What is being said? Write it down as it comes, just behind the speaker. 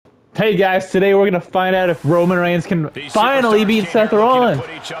Hey guys, today we're gonna find out if Roman Reigns can finally beat Seth Rollins.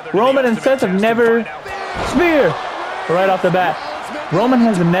 Roman and Seth have never spear right off the bat. Roman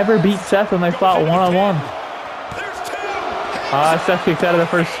has never beat Seth when they fought one-on-one. Seth kicks out of the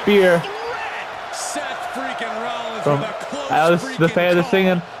first spear. The fan is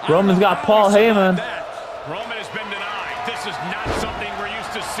singing. Roman's got Paul Heyman. Roman has been denied. This is not something we're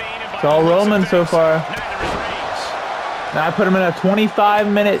used to seeing. It's all Roman so far. Now I put him in a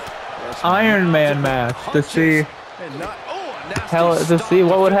 25-minute Iron Man match to see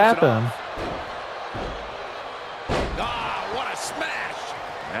what would happen. What a smash!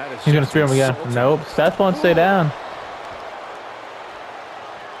 He's gonna spear him again. Nope. Seth won't stay down.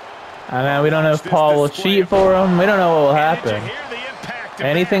 I mean, we don't know if Paul will cheat for him. We don't know what will happen.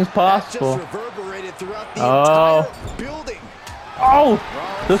 Anything's possible.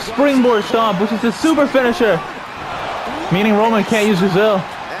 The springboard stomp, which is the super finisher. Meaning Roman can't use Brazil.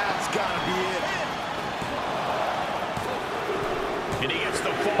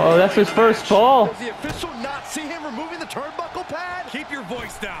 Oh, that's his first fall. Does the official not see him removing the turnbuckle pad? Keep your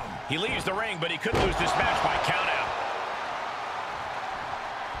voice down. He leaves the ring, but he could lose this match by countout.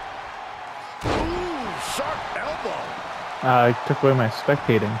 Ooh, sharp elbow. I took away my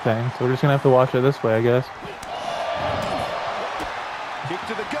spectating thing, so we're just gonna have to watch it this way, I guess. Kick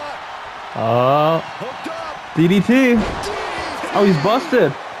to the gut. Hooked up. DDT. Oh, he's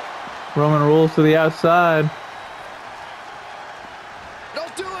busted. Roman rolls to the outside.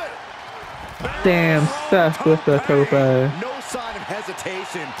 Don't do it. Damn, Seth with the tope. No sign of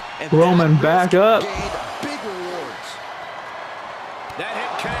hesitation. And Roman back up. Big rewards. That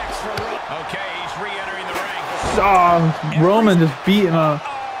hit connects for Roman. Okay, he's re-entering the ring. Oh, Roman just beating him.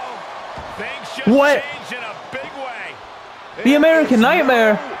 What? Changed in a big way. The American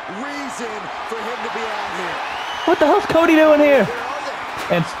Nightmare. Reason for him to be out here. What the hell's Cody doing here?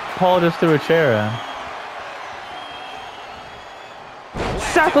 And Paul just threw a chair in.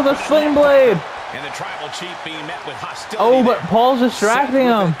 Seth with a sling blade. And the tribal chief being met with hostility. Oh, but Paul's distracting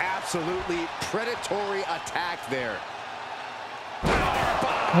him. Absolutely predatory attack there.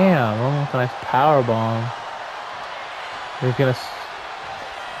 Damn, Roman with a nice power bomb. He's gonna.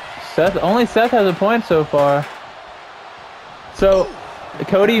 Only Seth has a point so far. So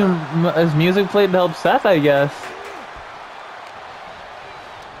Cody is music played to help Seth, I guess.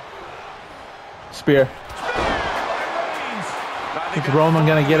 Spear. Is Roman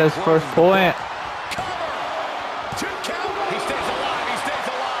gonna get his first point? He stays alive. He stays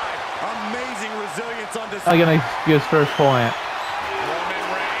alive. Amazing resilience on display. I'm gonna get his first point. Roman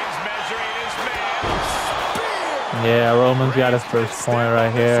Reigns measuring his man. Yeah, Roman's got his first point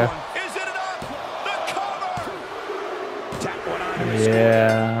right here. Is it enough? The cover. Tap one on his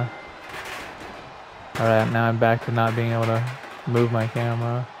Yeah. Alright, now I'm back to not being able to move my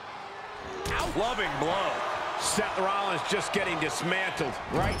camera. Loving blow. Seth Rollins just getting dismantled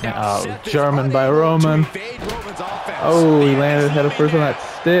right now. Oh, German by Roman. Oh, he landed head first on that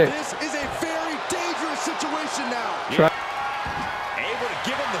stick. This is a very dangerous situation now. Able to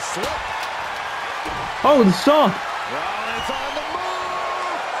give him the slip. Oh, the stomp. Rollins on the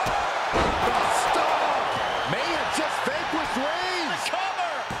move. The stomp may have just vanquished Reigns.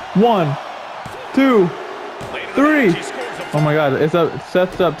 Cover. 1, 2, 3. Oh my God, it's up.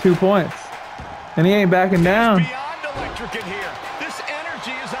 Seth's up 2 points. And he ain't backing down. Beyond electric in here. This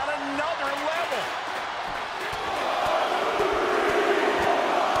energy is on another level.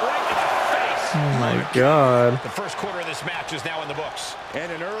 Right in the face. Oh my God. The first quarter of this match is now in the books.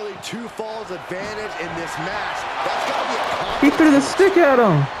 And an early 2 falls advantage in this match. That's got to be He threw the stick at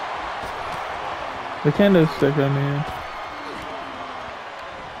him. The kendo stick, I mean.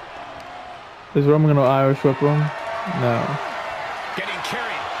 Is Roman gonna Irish whip him? No. Getting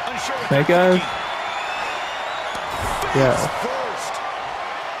carried. Unsure with Snake eyes? Yeah. First.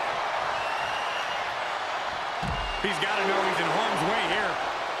 He's got to know he's in harm's way here.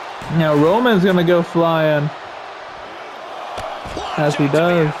 Now Roman's gonna go flying. As he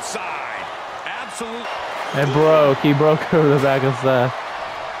does. Absolutely. It broke. He broke over the back of Seth.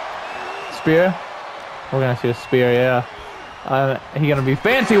 Spear? We're gonna see a spear, yeah. He gonna be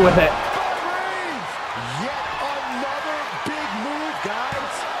fancy with it. Yet another big move,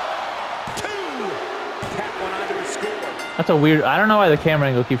 guys. 2. Tap one onto his score. That's a weird. I don't know why the camera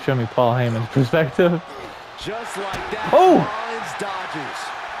angle keeps showing me Paul Heyman's perspective. Just like that. Oh! Rollins dodges.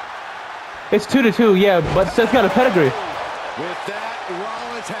 It's 2-2, yeah, but Seth's got a pedigree. With that,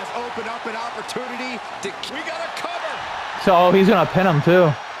 Rollins has opened up an opportunity to. We got a cover. So he's gonna pin him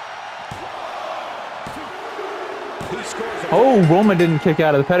too. He scores. Oh, Roman didn't kick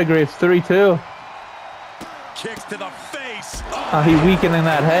out of the pedigree. It's 3-2. Kicks to the face. He weakening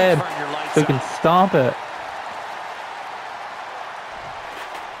that head so he can stomp it.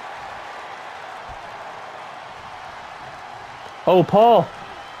 Oh, Paul.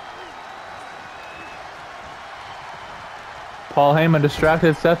 Paul Heyman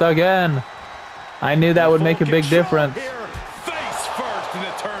distracted Seth again. I knew that would make a big difference. Face first in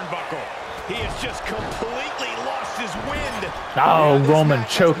the turnbuckle. He has just completely lost his wind. Oh, Roman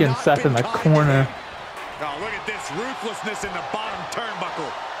choking Seth in the corner. Oh, look at this ruthlessness in the bottom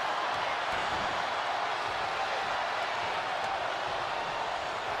turnbuckle.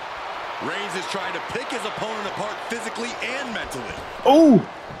 Reigns is trying to pick his opponent apart physically and mentally. Oh!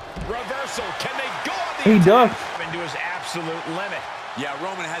 Reversal. Can they go on the He ducked. into his absolute limit? Yeah,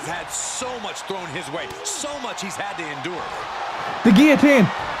 Roman has had so much thrown his way. So much he's had to endure. The guillotine.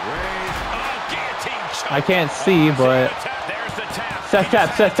 Reigns, guillotine choke. I can't see, but There's the tap. Seth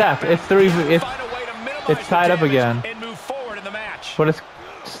tap, Seth tap. It's three. It's tied up again. And move forward in the match. But it's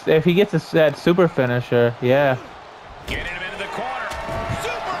if he gets that super finisher, yeah. Getting him into the corner.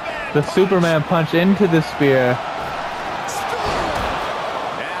 Superman The Superman punch into the spear.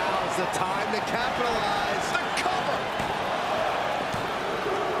 Now's the time to capitalize. The cover.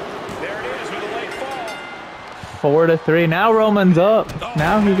 There it is with a late fall. 4-3. Now Roman's up.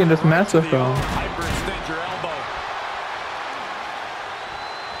 Now he can just mess with him. Hyperextend your elbow.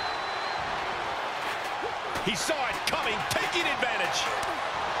 He saw it coming, taking advantage.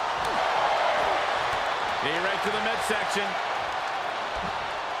 Right to the midsection.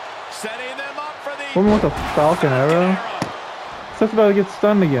 Setting them up for the Roman with a Falcon Arrow. Seth's about to get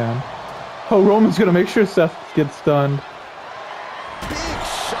stunned again. Oh, Roman's gonna make sure Seth gets stunned. big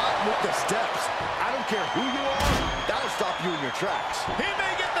shot with the steps. I don't care who you are, that'll stop you in your tracks. He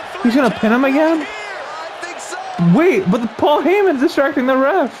may get the He's gonna pin him again? here. I think so. Wait, but Paul Heyman's distracting the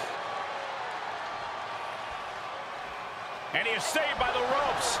ref. And he is saved by the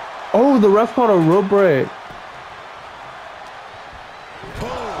ropes. Oh, the ref called a rope break.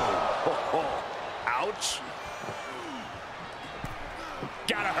 Ouch.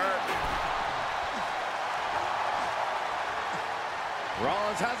 Gotta hurt.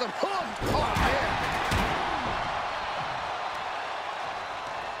 Rollins has him hooked. Oh, man.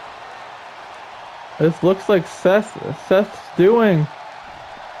 This looks like Seth's doing.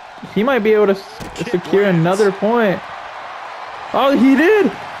 He might be able to secure another point. Oh, he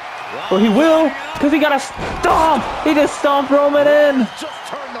did. Or he will, because he got a stomp. He just stomped Roman in. Just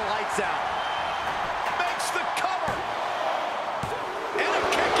turn the lights out. Makes the cover. And a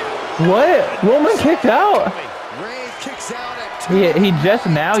kick out. What? Roman kicked out? Reigns kicks out at He just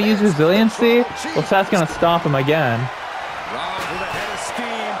now used resiliency? Well, Seth's going to stomp him again. Rollins with a head of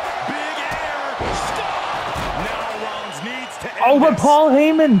steam. Big air. Stop. Now Rollins needs to end Oh, but this. Paul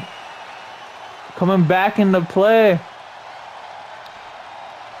Heyman coming back into play.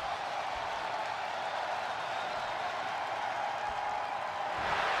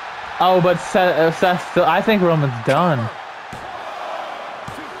 Oh, but Seth still, I think Roman's done.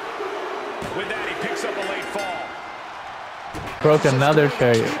 With that, he picks up a late fall. Broke another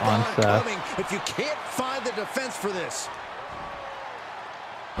chair on Seth. If you can't find the defense for this.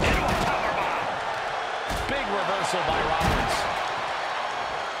 Big reversal by Rollins.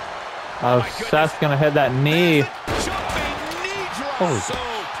 Oh, Seth's gonna hit that knee. Jumping knee drop. Holy So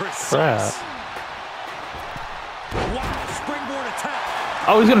precise. crap. Wow, springboard attack.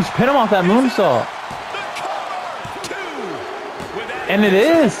 Oh, he's gonna pin him off that moonsault. The cover. Two. With that, And it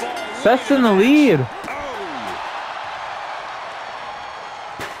is. Seth's in the lead.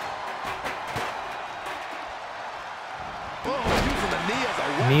 Using the knee as a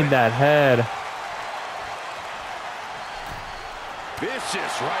weapon. Need that head.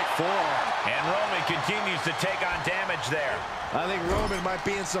 Vicious right forearm. And Roman continues to take on damage there. I think Roman might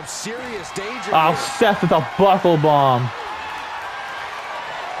be in some serious danger. Oh, Seth with a buckle bomb.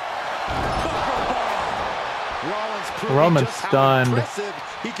 Roman's just how stunned. impressive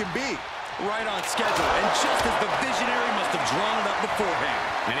he can be. Right on schedule, and just as the visionary must have drawn it up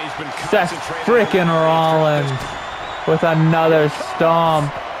beforehand. And he's been Seth concentrating. freaking Rollins with another stomp.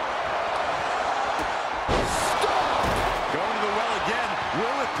 Going to the well again.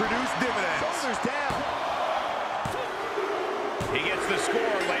 Will it produce dividends? Shoulders down. He gets the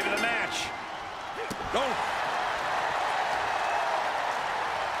score late in the match.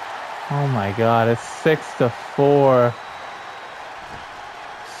 Oh my God, it's 6-4.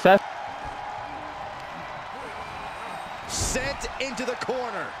 Seth. Sent into the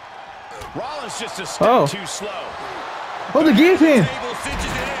corner. Rollins just a step too slow. Oh, the guillotine. Table cinches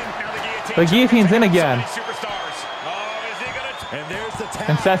it in. Now The guillotine's in again. Superstars. Oh, is he gonna and there's the tap.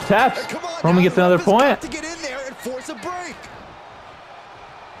 And Seth taps. Come on, Roman now, gets another Roman's got point. to get in there and force a break.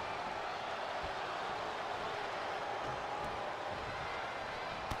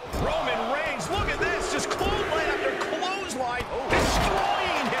 Roman Reigns, look at this, just clothesline after clothesline,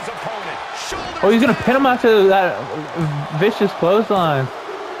 destroying his opponent. Shoulders Oh, he's gonna pin him after that vicious clothesline.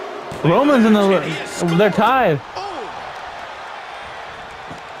 Roman's in the... They're tied.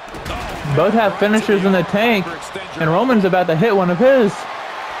 Both have finishers in the tank, and Roman's about to hit one of his.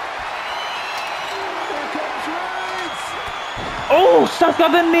 Oh, Seth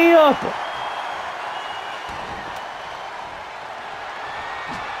got the knee up.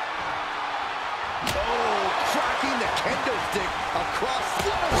 Tracking the kendo stick across.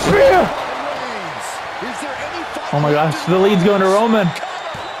 Spear! Oh my gosh, the lead's going to Roman.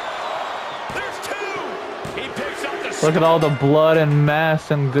 Look at all the blood and mess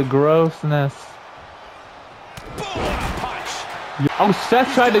and the grossness. Oh,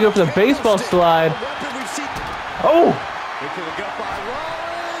 Seth tried to go for the baseball slide. Oh!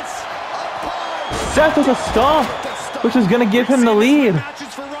 Seth with a stomp, which is going to give him the lead.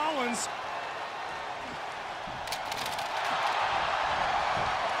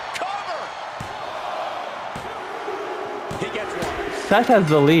 Seth has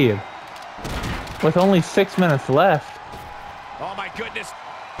the lead with only 6 minutes left. Oh my goodness.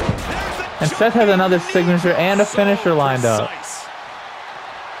 And Seth has another signature and a finisher lined up. And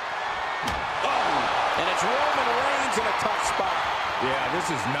it's Roman Reigns in a tough spot. Yeah, this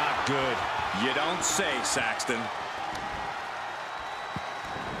is not good. You don't say, Saxton.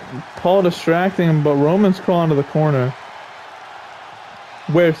 Paul distracting him, but Roman's crawling to the corner.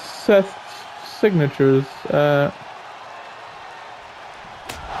 Where Seth's signatures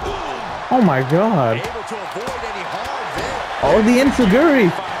Oh my god. Oh, the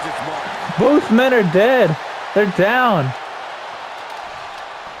enziguri. Both men are dead. They're down.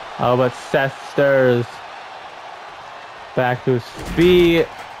 Oh, but Seth stirs back to his feet.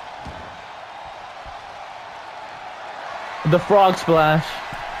 The frog splash.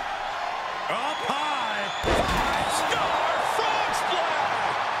 Up high. 5-star frog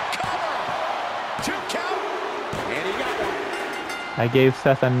splash. Cover. 2 count. And he got one. I gave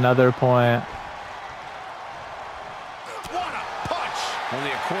Seth another point. What a punch.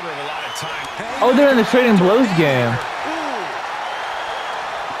 Only a quarter of a lot of time. Oh, they're in the trading blows game.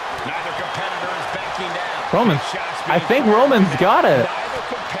 Neither competitor is backing down. Roman. I think Roman's got it. Neither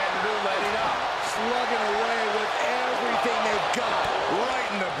competitor letting up. Slugging away with everything they've got right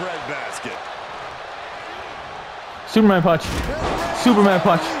in the breadbasket. Superman punch. Superman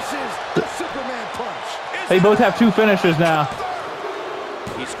punch. The Superman punch. They both have 2 finishers now.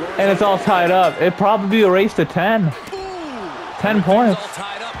 And it's all tied up. It'd probably be a race to 10. 10 points. All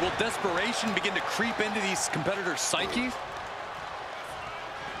tied up. Will desperation begin to creep into these competitors' psyches?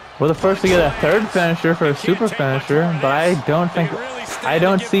 We're the first to get a 3rd finisher for a super finisher, but I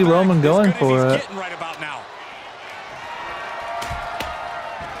don't see Roman going for it.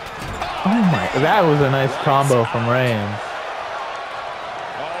 Oh my, that was a nice combo from Reigns.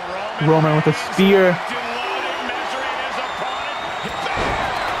 Roman with a spear.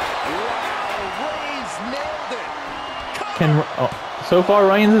 So far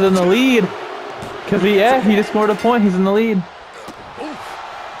Reigns is in the lead. Cause he just scored a point. He's in the lead.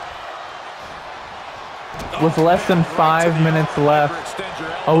 With less than 5 minutes left.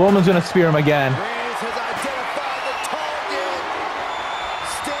 Oh, Roman's gonna spear him again.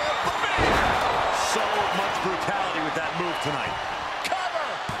 So much brutality with that move tonight.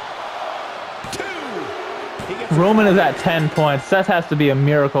 Cover. 2. Roman is at 10 points. Seth has to be a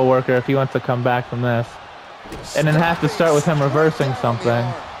miracle worker if he wants to come back from this. And then have to start with him reversing something.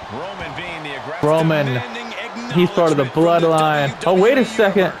 Roman, he's part of the bloodline. Oh, wait a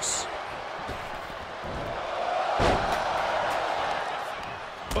second.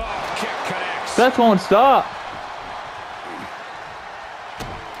 Seth won't stop.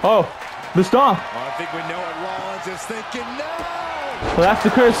 Oh, the stomp. I think we know what Rollins is thinking now. So that's the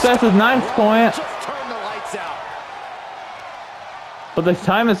curse. Seth's 9th point. Just turn the lights out. But the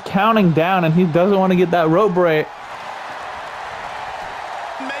time is counting down, and he doesn't want to get that rope break.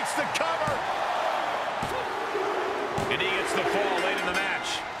 Makes the cover. And he gets the fall late in the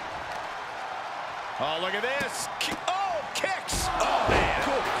match. Oh, look at this. Oh, kicks. Oh, man.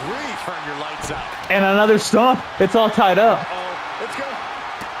 Good grief. Turn your lights out. And another stomp. It's all tied up. Uh-oh. Let's go.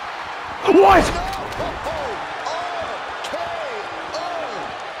 What?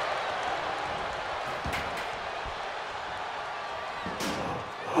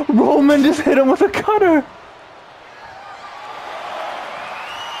 Roman just hit him with a cutter.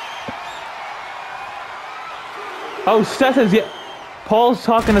 Oh, Seth is yet. Paul's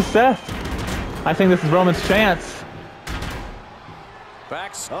talking to Seth. I think this is Roman's chance.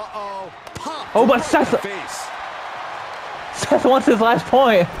 Backs. Uh-oh. Pop. Oh, but Seth wants his last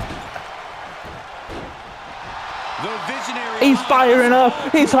point. The visionary. He's firing up.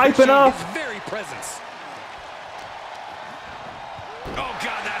 He's hyping up. His very presence. Oh,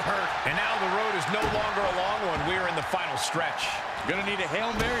 God, that hurt. And now the road is no longer a long one. We are in the final stretch. Gonna need a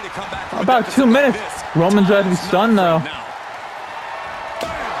Hail Mary to come back. About 2 minutes. Roman's ready to be stunned, though.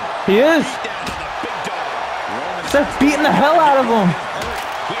 He is. Seth's beating the hell out of him.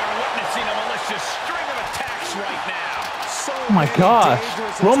 We are witnessing a malicious string of attacks right now. Oh, my gosh.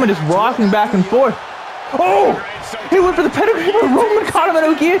 Roman just rocking back and forth. Oh! He went for the pedigree, but Roman caught him in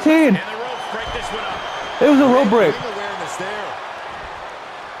a guillotine. And the ropes break this one up. It was a rope break. Awareness there.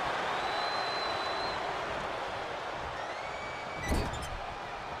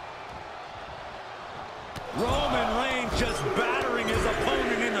 Roman Reigns just battering his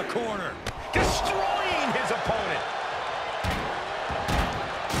opponent in the corner. Destroying his opponent.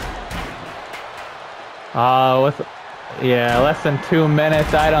 Yeah, less than 2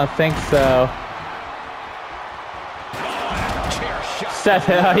 minutes. I don't think so. Seth,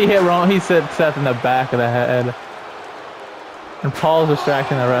 he hit Roman. He hit Seth in the back of the head. And Paul's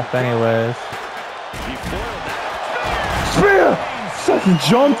distracting the ref anyways. Spear! Seth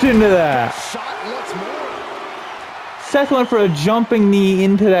jumped into that. Seth went for a jumping knee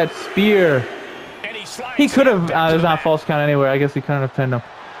into that spear. He could have. There's not a false count anywhere. I guess he couldn't have pinned him.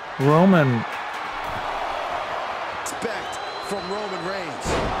 Roman. Expect from Roman Reigns.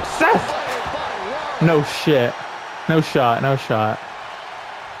 Seth! No shit. No shot. No shot.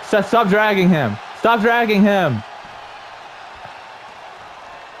 Seth, stop dragging him. Stop dragging him.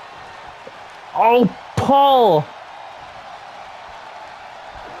 Oh, Paul.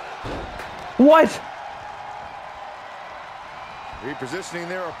 What? Repositioning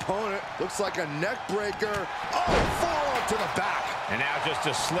their opponent. Looks like a neck breaker. Oh, forearm to the back. And now just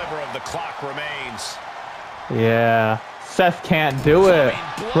a sliver of the clock remains. Yeah. Seth can't do it.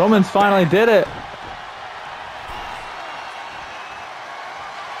 Roman's finally did it.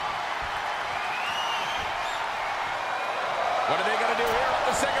 What are they going to do here on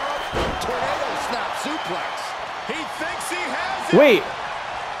the second rope? Tornado snap suplex. He thinks he has it. Wait.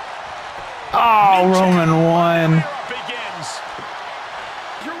 Oh, Roman won.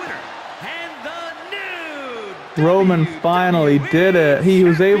 Your winner, and the new Roman finally did it. He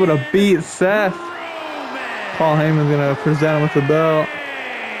was able to beat Seth. Paul Heyman's going to present him with the belt.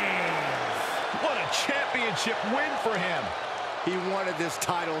 What a championship win for him. He wanted this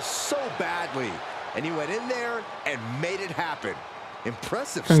title so badly, and he went in there and made it happen.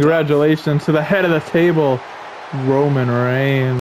 Impressive. Congratulations to the head of the table, Roman Reigns.